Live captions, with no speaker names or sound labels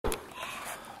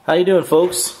How you doing,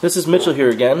 folks? This is Mitchell here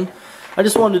again. I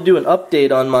just wanted to do an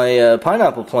update on my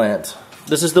pineapple plant.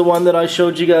 This is the one that I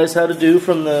showed you guys how to do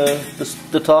from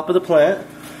the top of the plant,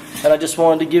 and I just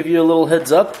wanted to give you a little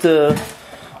heads up to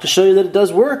show you that it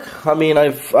does work. I mean,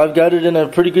 I've got it in a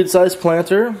pretty good sized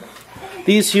planter.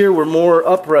 These here were more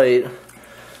upright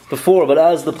before, but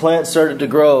as the plant started to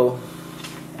grow,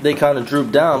 they kind of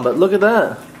drooped down. But look at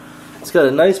that. It's got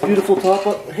a nice, beautiful top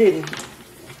up. Hey,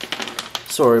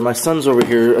 sorry, my son's over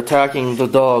here attacking the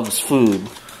dog's food.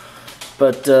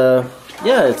 But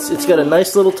yeah, it's got a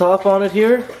nice little top on it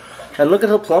here, and look at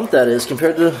how plump that is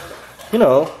compared to, you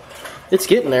know, it's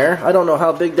getting there. I don't know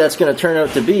how big that's going to turn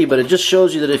out to be, but it just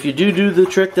shows you that if you do the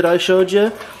trick that I showed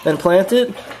you and plant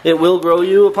it, it will grow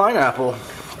you a pineapple.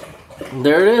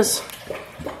 There it is.